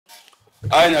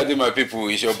Hi, Nadi, my people.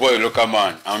 It's your boy, local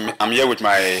man. I'm here with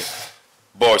my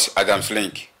boss,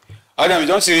 Adamslink. Adam, you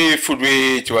don't see food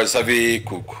way to a savvy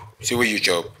cook. See what you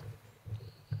chop.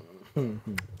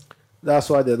 That's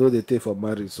why they know they take for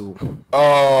marriage. So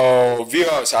Oh,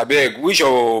 viewers, I beg, which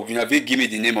of you give me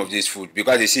the name of this food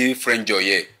because they see French joy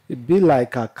here. it be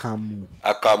like akamu.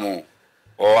 Akamu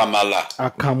or amala.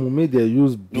 Akamu made they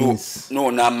use beans. No,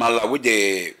 na amala with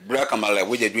the black amala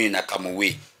with they do in akamu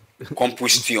way. Come put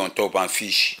stew on top and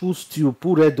fish. Put stew,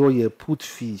 put red oil, put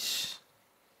fish.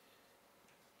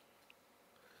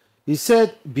 He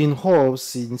said been home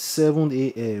since 7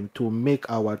 a.m. to make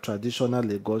our traditional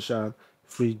Lagosian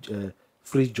free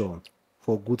John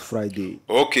for Good Friday.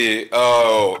 Okay, in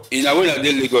a way that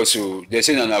they Lagos, so they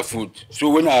say na food.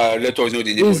 So when I let us know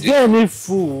the name Is of there this any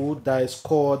food that is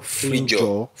called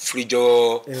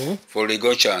frijo Eh? for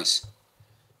Lagosians?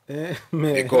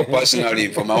 Man. Because personally,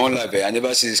 for my own life, I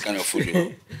never see this kind of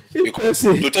food. Because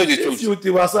to tell the If truth, you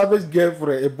Tiwa Savage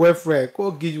girlfriend, a boyfriend,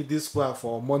 go give you this one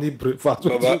for money breakfast.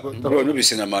 bro, no be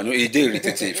cinema. No, it dey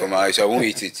irritating for my eyes. So I won't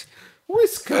eat it.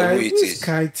 Which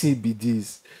kind thing be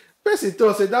this? Person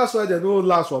tell say that's why they don't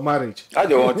last for marriage. I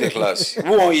don't want take class.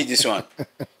 Who won't eat this one?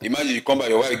 Imagine you come by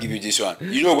your wife give you this one.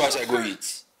 You know what I go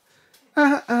eat?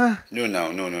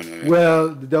 No. Well,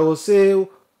 they will say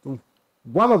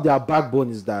one of their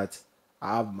backbone is that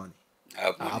I have money.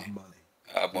 I have money.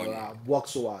 Well, I work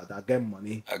so hard, I get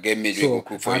money. I get made So to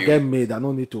cook for I you. get made, I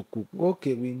don't need to cook.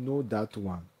 Okay, we know that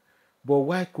one. But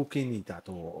why cooking it at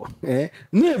all? No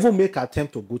even make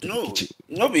attempt to go to the kitchen.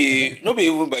 No be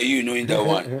even by you knowing that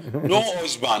one. No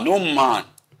husband, no man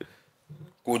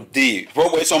could dey.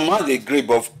 But some man dey great,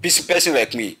 but person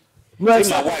like me. No,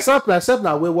 say my wife. except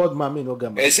na wayward mommy no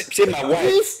get money. Say my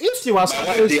wife. If she was My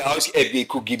wife savage, dey house every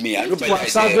could give me. I know by Tiwa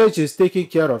Savage is taking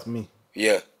care of me.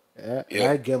 Yeah.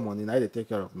 I get money, now they take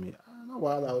care of me. I know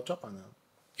what I will chop her now.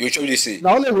 You chop this thing.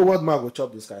 Now only wayward man will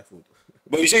chop this guy food.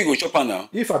 But you say you go chop her now.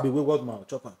 If I be wayward man, I'll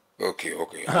chop her. Okay.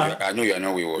 I know you are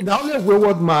not wayward. Now only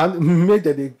wayward man make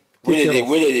that they take care of.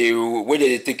 Where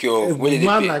they take care of? Where they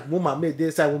Man pay? like woman made they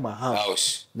inside woman house.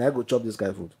 House. Now I go chop this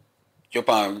guy food. Chop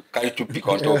and carry two pick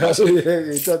on top.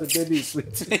 You thought the baby is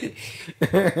sweet.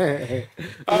 The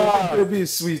baby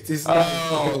is sweet. It's not.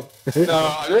 No,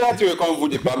 I don't want to come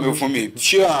with the family for me.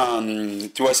 Sure,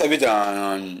 Tiwa Savage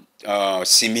and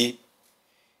Simi,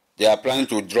 they are planning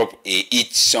to drop a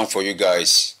hit song for you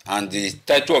guys, and the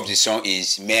title of the song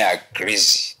is "Me I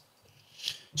Crazy."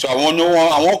 So I want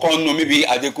to know maybe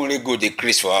Adekunle go the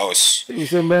craze for us. You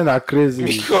say men are crazy.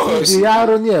 Because the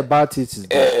irony about it is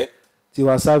that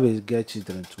Tiwa Savage get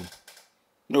children too.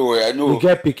 No, I know. You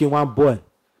get picking one boy.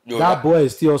 No, that boy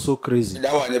is still also crazy.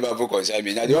 That one never go concern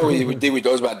me. Now the one we deal with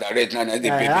husband direct now, they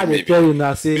pay I baby. tell you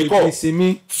now, say Because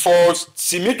Simi. for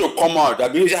Simi to come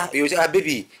out, you say,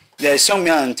 baby, there's song me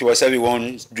and Tiwa Savage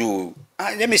won't do.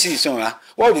 Let me see the song.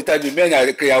 What the title? Men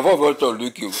are crazy. I've always told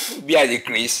look you be at the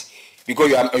craze because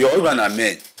your husband are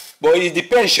men. But it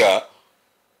depends, sure.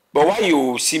 But why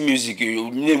you see music,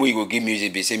 you never go give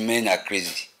music, they say men are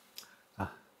crazy.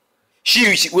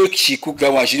 She cook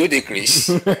that one, she know the craze.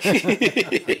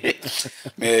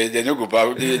 They no go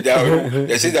back.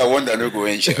 They say that one that no go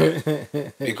ensure.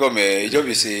 Because it just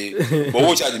be say, but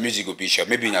watch out the music go be sure.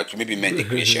 Maybe not, maybe men the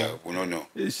craze sure. We don't know.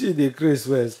 She the craze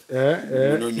west. We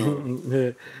don't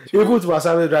know. Even to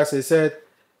Savage Drax, he said,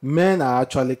 men are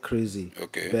actually crazy.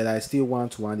 Okay. But I still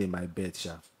want one in my bed,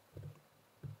 sha.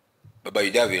 But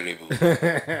you don't available.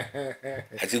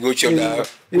 I think go check that.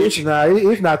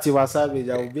 If not Tiwa Savage,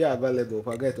 I will be available.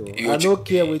 Forget it. I don't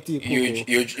care what you cook.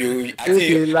 You If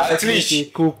you like to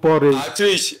cook porridge.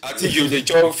 I think you the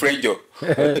chop friend job.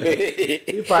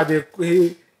 If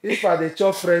I dey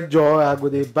chop friend joy, I go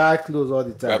dey buy clothes all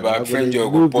the time. Baba friend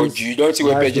job go punch you. You don't see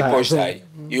where Peji punch like.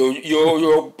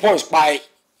 Your punch spy.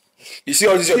 You see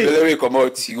all this your belly come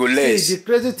out, you go less. The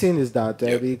crazy thing is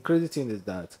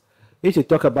that if you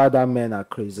talk about that men are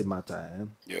crazy matter,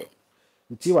 Yeah.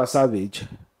 Tiwa Savage,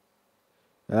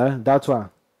 that one,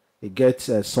 he gets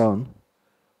a son,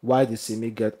 why the Simi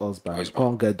get husband,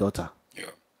 can't get daughter. Yeah.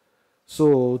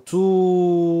 So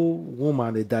two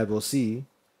women they divorcee,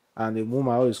 and the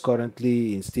woman who is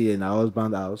currently still in her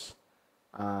husband's house,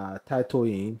 title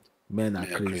in men are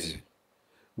crazy.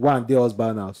 One the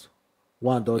husband house,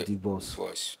 one don't divorce,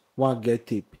 one get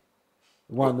tape,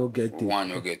 one no get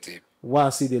tape.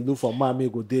 One see they look for mommy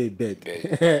go dey in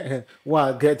bed.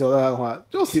 One get other one.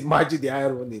 Just imagine the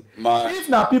irony. If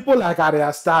now people like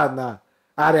Arya Star now,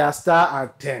 Arya Star and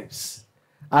Thames,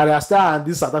 Arya Star and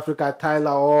this South Africa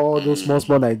Tyler, all those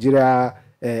small Nigeria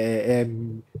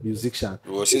musicians.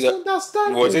 Was it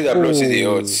that blood see the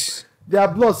hot? Their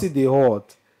blood see the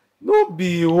hot. No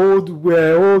be old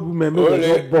women make dem Only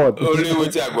not born.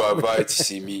 wetin I go advise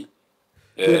Simi.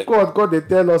 The court come dey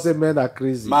tell us say men are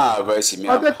crazy. Ma advise Simi.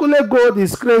 Adekunle Gold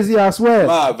is crazy as well.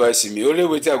 Ma advise Simi. Only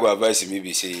wetin I go advise Simi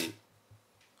be say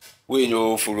we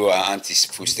no follow our auntie's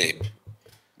footstep.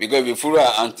 Because if you follow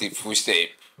our auntie footstep,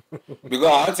 because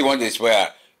our auntie want to spoil.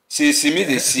 See Simi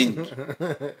dey sing.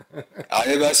 I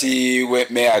never see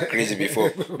men are crazy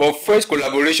before. But first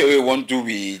collaboration we want to do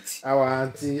with Our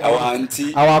auntie.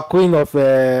 our Queen of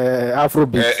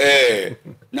Afrobeat.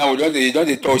 Now we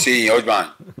don't talk say your husband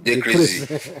they crazy.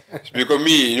 Because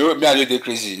me, I know they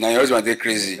crazy. Now your husband they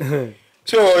crazy.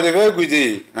 So the very good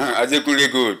day, I dey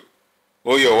good.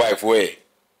 Oh your wife where?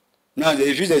 Now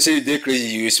if you say they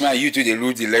crazy, you smile, you too they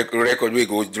lose the record we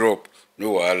go drop.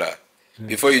 No wahala.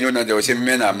 Before you know now they will say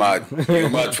men are mad. You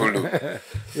mad follow.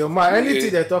 Your man, anything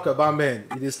they talk about men,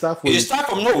 it start from It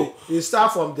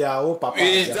start from their own papa.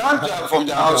 It start from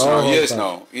their house now. Yes,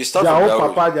 now. It start their from own their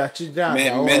papa, their children.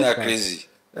 Men are crazy.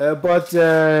 But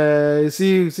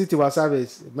see Tiwa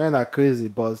Savage, men are crazy,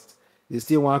 but you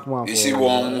still want one. You see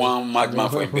one madman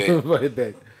for a bed. For a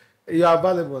bed. You are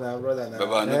valuable now, brother. Now.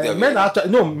 Baba,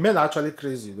 men are actually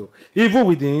crazy though. Even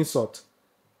with the insult.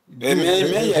 Men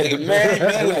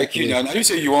like you now. Now you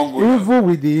say you won't go. Even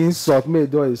with the insult, men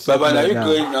do it. Baba, now you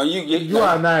go. Now you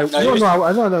and I.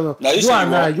 No.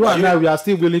 You and I, we are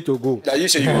still willing to go. Now you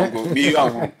say you won't go. Me, you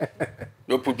and go.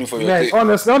 Don't put me for your men,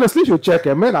 honestly, you check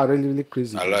it. Men are really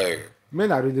crazy. I like.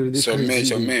 Men are really crazy.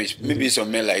 Some men, maybe some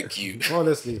men like you.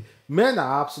 Honestly, men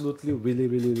are absolutely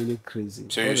really crazy.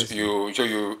 So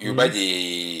you buy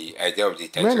the idea of the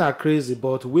title. Men are crazy,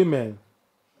 but women,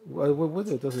 what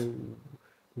they say?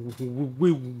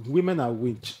 Women are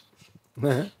witch.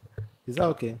 Is that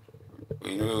okay?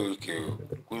 Okay.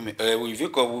 Women, if you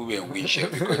call women witch,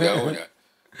 because they are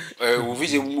we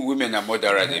say women are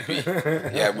murderer, they be.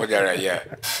 Yeah, murderer, yeah.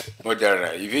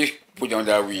 Murderer. If you put on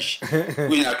that wish,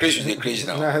 women are crazy, they crazy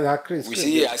now. We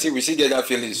see the other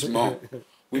feelings small.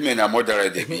 Women are murderer,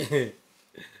 they be.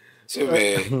 So,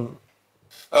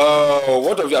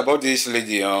 what about this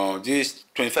lady? This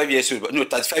 25 years old, no,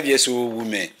 35 years old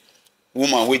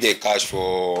woman with the cash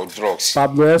for drugs.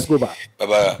 Pablo Escobar.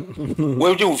 Baba,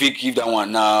 where do we give that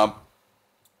one? Now,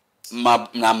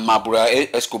 Mabura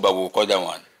Escobar will call that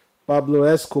one. Pablo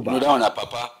Escobar. No, that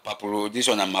one Pablo. This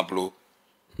one Mablo.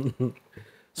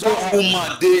 So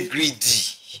woman, they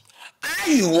greedy.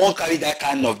 How you won't carry that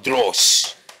kind of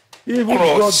drugs? Even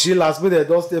drug dealers, when they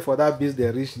don't stay for that business,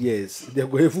 they reach years. They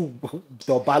go even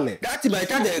to ballet. That's by the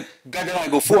time they gather and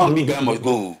go 4 big guy must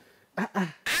go.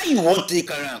 How you want to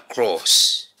take around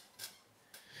cross?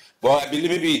 But I believe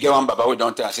maybe you get one baba who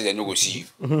don't tell and say they no go see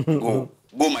you.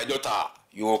 Go my daughter,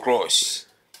 you go cross.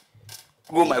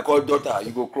 Go my daughter,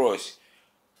 you go cross.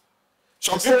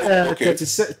 Some people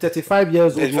 35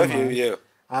 years old woman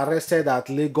arrested at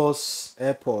Lagos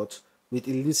airport with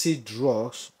illicit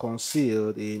drugs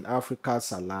concealed in African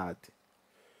salad,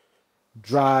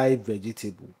 dry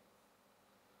vegetable,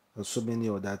 and so many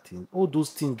other things. All those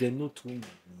things they know too.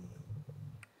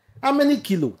 How many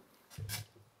kilo?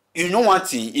 You know one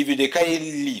thing, if you carry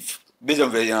leaf based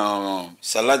on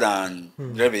salad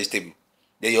and dry vegetable,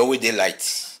 they always dey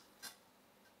light.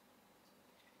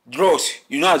 Drugs,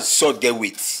 you know how salt get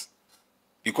weight.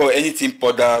 Because anything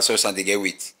powder, sauce and they get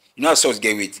weight. You know how salt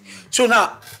get weight. So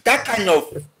now, that kind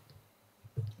of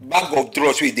bag of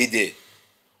drugs we did there,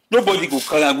 nobody go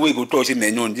carry and go talk say,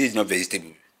 no, this is not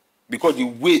vegetable. Because the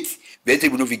weight,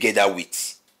 vegetable no fit get that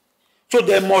weight. So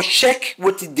they must check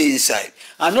what it dey inside.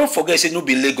 And don't forget, say no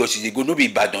be Lagos you dey go, no be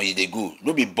Ibadan you dey go,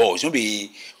 no be Bus, no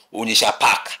be Onisha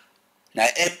Park. Na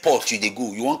airport you dey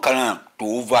go, you wan carry am to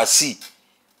oversee.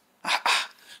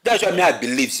 That's why I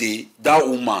believe say that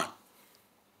woman,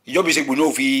 you just be say we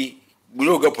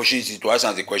no get opportunity to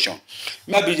answer the question.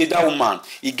 Maybe say that woman,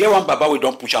 he get one baba we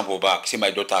don't push am for back, say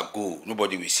my daughter go,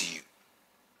 nobody will see you.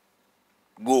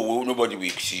 Go, nobody will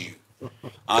see you.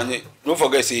 And don't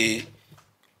forget say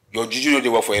your juju no dey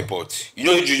work for airport. You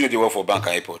know juju no dey work for bank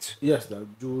and airport. Yes, that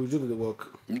juju no dey work.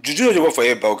 Juju no dey work for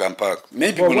airport and park.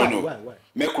 Many people don't know. Why?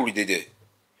 Mercury dey there.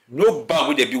 No bank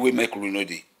wey dey be wey Mercury no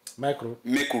dey.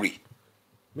 Mercury,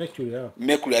 yeah.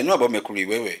 Mercury, I know about Mercury,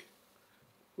 where?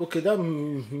 Okay, that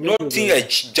nothing like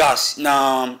jazz.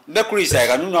 Now Mercury is like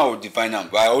I don't know how to define them,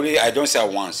 but I don't say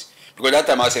it once. Because that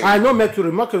time I said I know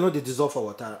Mercury no dey dissolve for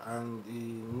water and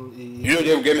you know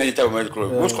they get many type of Mercury.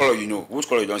 Which color you know? Which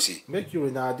color you don't see?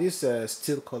 Mercury now this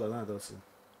steel color now I don't see.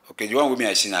 Okay, the one with me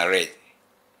I see na red.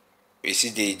 You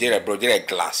see they like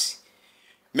glass.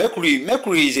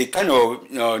 Mercury is a kind of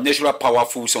natural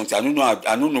powerful something.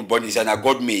 I don't know bodies and a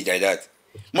God made like that.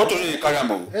 Motor no dey carry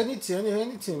am o.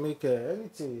 Anything make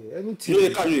anything. No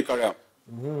dey carry am.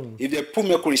 If they put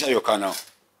mercury inside your car now,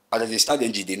 as they start the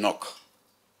engine, they knock.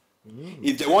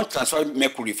 If they want transfer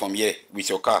mercury from here with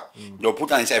your car, they'll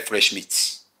put am inside fresh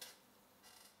meat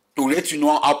to let you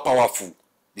know how powerful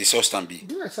the substance be.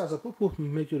 Do you like some people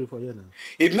mercury for you now?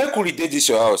 If mercury dey this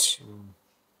your house,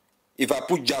 if I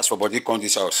put jazz for body come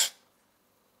this house,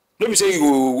 don't be say you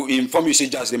go inform you say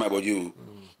jazz dey my body o.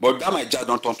 But that my jazz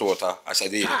don't turn to water as I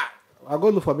dey. I go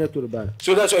look for mercury buy.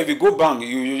 So that's why if you go bank,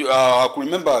 I could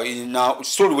remember in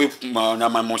story wey na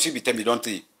my mom be tell me don't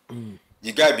tey.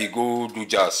 The guy be go do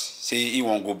jazz, say he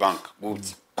won't go bank, go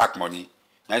pack money.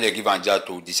 Now they give am jazz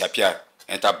to disappear,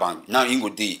 enter bank. Now he go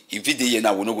dey. If he dey here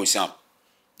now, we no go see am.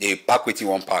 They pack wetin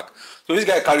one pack. So this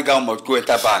guy carry down must go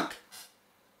enter bank.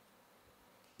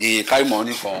 They carry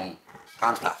money from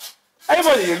counter.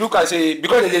 Everybody dey look and say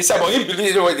because they say but he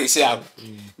believe what they say.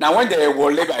 Now when they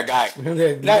were leg by guy, now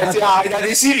they say that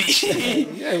they see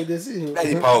me. Yeah, they see.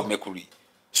 That's the power of mercury.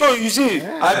 So you see,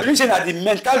 I believe that the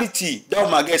mentality that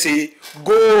woman get say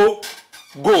go,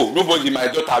 nobody my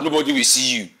daughter, nobody will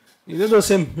see you. You don't know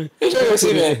same. It's not the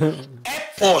same.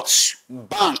 Airport,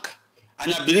 bank,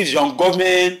 and I believe your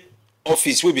government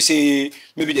office will be say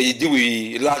maybe they deal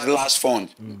with last fund.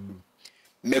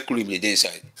 Mercury be dey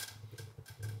inside.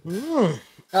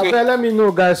 Let me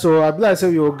know, guys. So I believe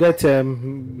say you will get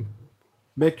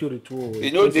mercury too.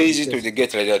 You know, they easy to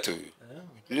get like that too.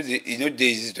 You know, they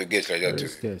easy to get like that too.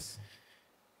 Yes.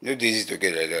 You know, they easy to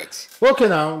get like that. Okay,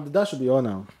 now that should be all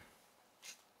now.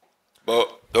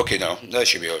 But okay, now that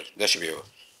should be all. That should be all.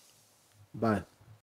 Bye.